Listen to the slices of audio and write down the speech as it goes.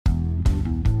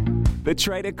The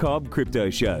Trader Cobb Crypto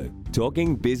Show,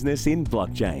 talking business in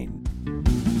blockchain.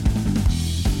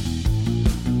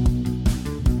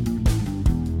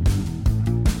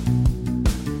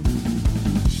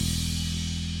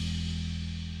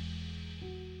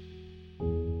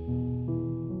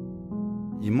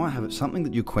 You might have something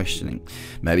that you're questioning.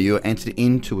 Maybe you're entered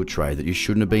into a trade that you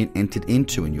shouldn't have been entered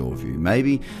into in your view.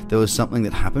 Maybe there was something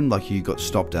that happened, like you got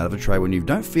stopped out of a trade when you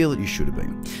don't feel that you should have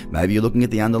been. Maybe you're looking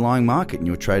at the underlying market and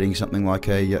you're trading something like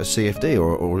a CFD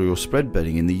or you're spread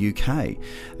betting in the UK.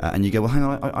 And you go, well, hang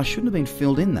on, I shouldn't have been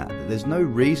filled in that. There's no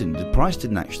reason. The price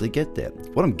didn't actually get there.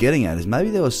 What I'm getting at is maybe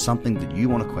there was something that you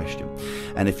want to question.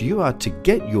 And if you are to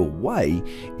get your way,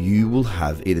 you will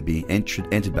have either be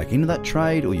entered back into that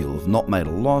trade, or you'll have not made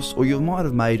a loss, or you might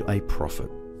have made a profit.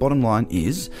 Bottom line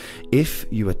is, if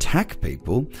you attack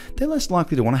people, they're less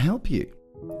likely to want to help you.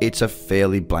 It's a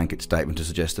fairly blanket statement to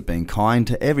suggest that being kind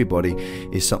to everybody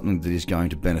is something that is going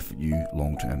to benefit you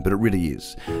long term, but it really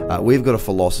is. We've got a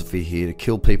philosophy here to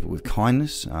kill people with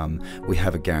kindness. We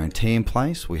have a guarantee in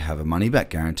place, we have a money back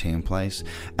guarantee in place,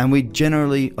 and we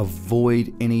generally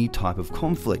avoid any type of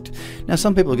conflict. Now,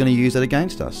 some people are going to use that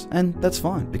against us, and that's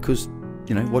fine, because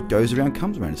what goes around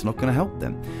comes around. It's not going to help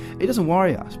them. It doesn't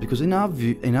worry us, because in our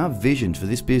vision for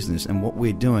this business and what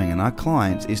we're doing and our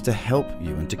clients is to help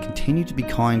you and to continue to be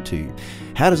kind to you.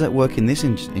 How does that work in this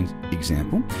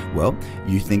example? Well,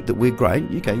 you think that we're great.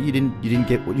 Okay, you didn't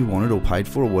get what you wanted or paid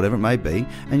for or whatever it may be,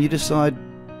 and you decide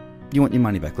you want your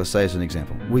money back. Let's say as an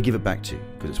example, we give it back to you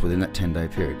because it's within that 10-day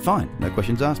period. Fine, no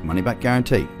questions asked, money back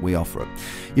guarantee, we offer it.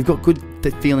 You've got good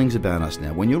feelings about us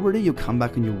now. When you're ready, you'll come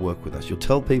back and you'll work with us. You'll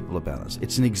tell people about us.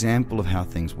 It's an example of how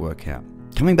things work out.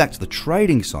 Coming back to the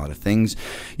trading side of things,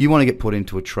 you want to get put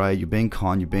into a trade, you're being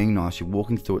kind, you're being nice, you're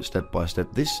walking through it step by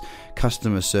step. This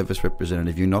customer service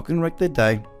representative, you're not going to wreck their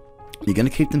day. You're going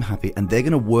to keep them happy, and they're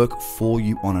going to work for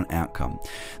you on an outcome.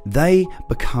 They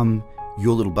become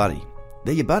your little buddy.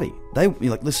 They're your buddy.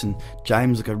 You're like, listen,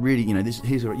 James, look, I really,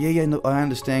 no, I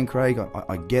understand, Craig,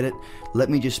 I get it. Let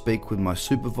me just speak with my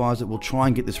supervisor. We'll try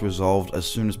and get this resolved as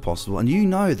soon as possible. And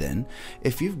then,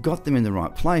 if you've got them in the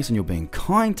right place and you're being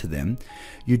kind to them,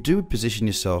 you do position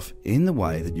yourself in the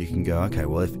way that you can go, okay,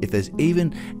 well, if there's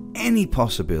even any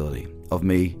possibility of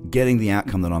me getting the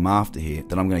outcome that I'm after here,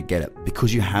 then I'm going to get it,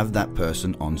 because you have that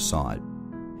person on side.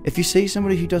 If you see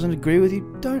somebody who doesn't agree with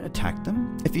you, don't attack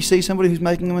them. If you see somebody who's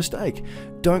making a mistake,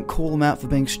 don't call them out for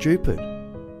being stupid.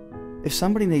 If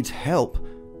somebody needs help,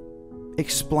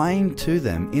 explain to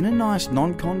them in a nice,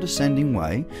 non-condescending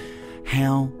way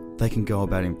how they can go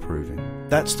about improving.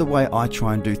 That's the way I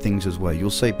try and do things as well. You'll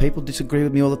see people disagree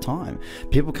with me all the time.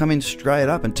 People come in straight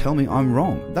up and tell me I'm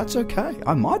wrong. That's okay.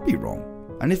 I might be wrong.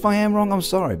 And if I am wrong, I'm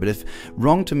sorry. But if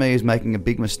wrong to me is making a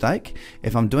big mistake,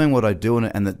 if I'm doing what I do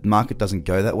and the market doesn't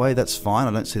go that way, that's fine.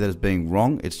 I don't see that as being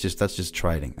wrong. That's just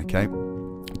trading, okay?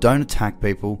 Don't attack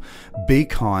people. Be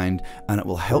kind, and it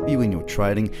will help you in your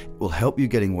trading. It will help you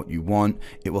getting what you want.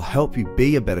 It will help you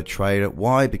be a better trader.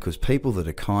 Why? Because people that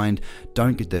are kind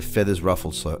don't get their feathers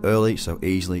ruffled so early, so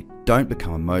easily, don't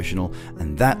become emotional.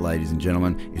 And that, ladies and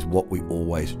gentlemen, is what we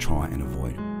always try and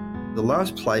avoid. The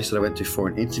last place that I went to for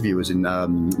an interview was in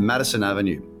Madison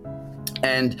Avenue,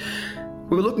 and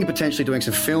we were looking at potentially doing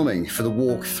some filming for the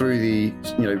walk through the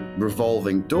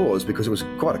revolving doors, because it was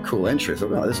quite a cool entry. I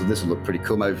thought, oh, this will look pretty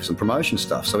cool, maybe for some promotion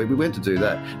stuff. So we went to do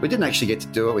that. We didn't actually get to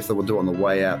do it. We thought we'll do it on the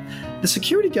way out. The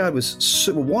security guard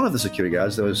one of the security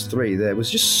guards, there was three there,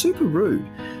 was just super rude.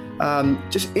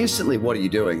 Just instantly, what are you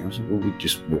doing? I was like, well, we're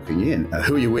just walking in.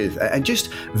 Who are you with? And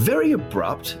just very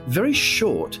abrupt, very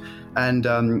short, and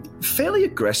fairly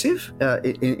aggressive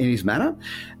in his manner.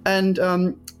 And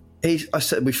I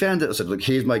said, we found it. I said, look,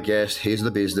 here's my guest. Here's the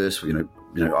business.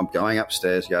 I'm going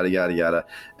upstairs. Yada yada yada.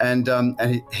 And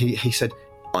he said,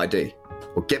 ID,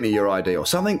 or get me your ID, or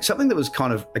something that was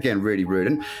kind of, again, really rude.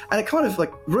 And it kind of,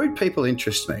 like, rude people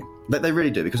interest me. They really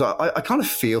do, because I kind of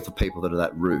feel for people that are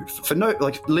that rude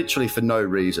literally for no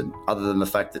reason other than the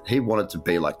fact that he wanted to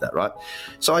be like that, right?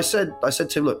 So I said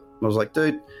to him, look, I was like,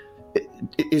 dude,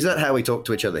 is that how we talk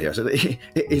to each other here? I said,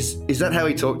 is that how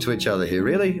we talk to each other here,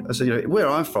 really? I said, where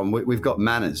I'm from, we've got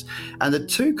manners. And the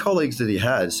two colleagues that he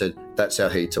had said, that's how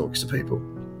he talks to people.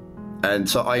 And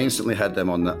so I instantly had them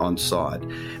on side.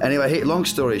 Anyway, long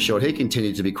story short, he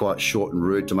continued to be quite short and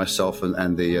rude to myself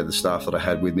and the staff that I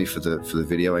had with me for the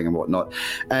videoing and whatnot.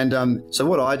 And so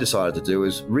what I decided to do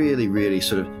was really, really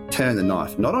sort of turn the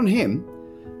knife, not on him,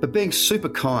 but being super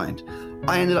kind.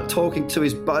 I ended up talking to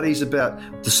his buddies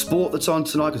about the sport that's on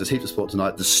tonight, because there's heaps of sport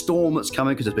tonight, the storm that's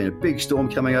coming, because there's been a big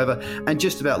storm coming over, and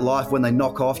just about life when they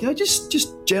knock off,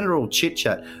 just general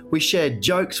chit-chat. We shared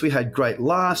jokes, we had great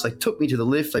laughs, they took me to the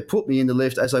lift, they put me in the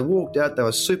lift. As I walked out, they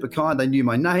were super kind, they knew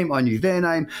my name, I knew their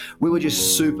name. We were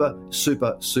just super,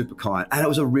 super, super kind, and it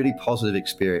was a really positive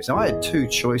experience. Now, I had two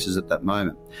choices at that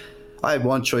moment. I had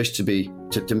one choice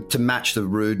to match the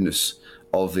rudeness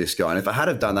of this guy. And if I had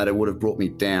have done that, it would have brought me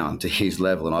down to his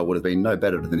level and I would have been no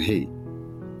better than he.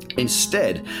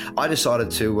 Instead, I decided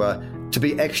to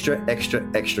be extra, extra,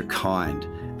 extra kind.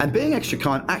 And being extra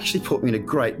kind actually put me in a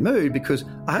great mood because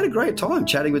I had a great time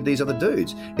chatting with these other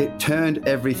dudes. It turned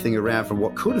everything around from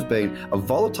what could have been a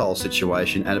volatile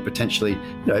situation and a potentially,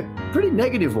 pretty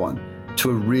negative one to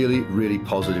a really, really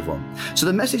positive one. So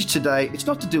the message today, it's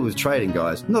not to do with trading,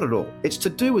 guys, not at all. It's to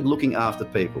do with looking after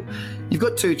people. You've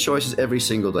got two choices every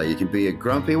single day. You can be a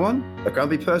grumpy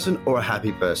person, or a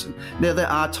happy person. Now, there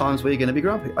are times where you're going to be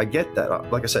grumpy. I get that.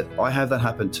 Like I said, I have that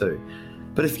happen too.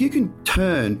 But if you can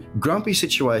turn grumpy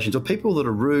situations or people that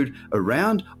are rude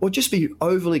around, or just be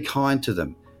overly kind to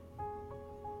them,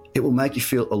 it will make you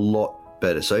feel a lot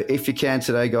better. So if you can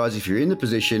today, guys, if you're in the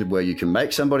position where you can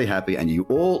make somebody happy, and you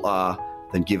all are,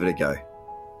 then give it a go.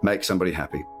 Make somebody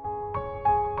happy.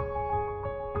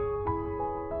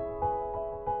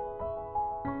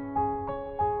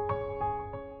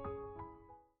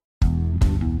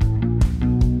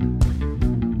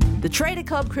 The Trader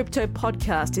Cobb Crypto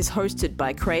Podcast is hosted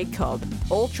by Craig Cobb.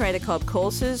 All Trader Cobb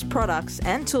courses, products,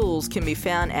 and tools can be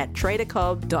found at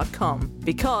tradercobb.com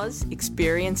because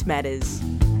experience matters.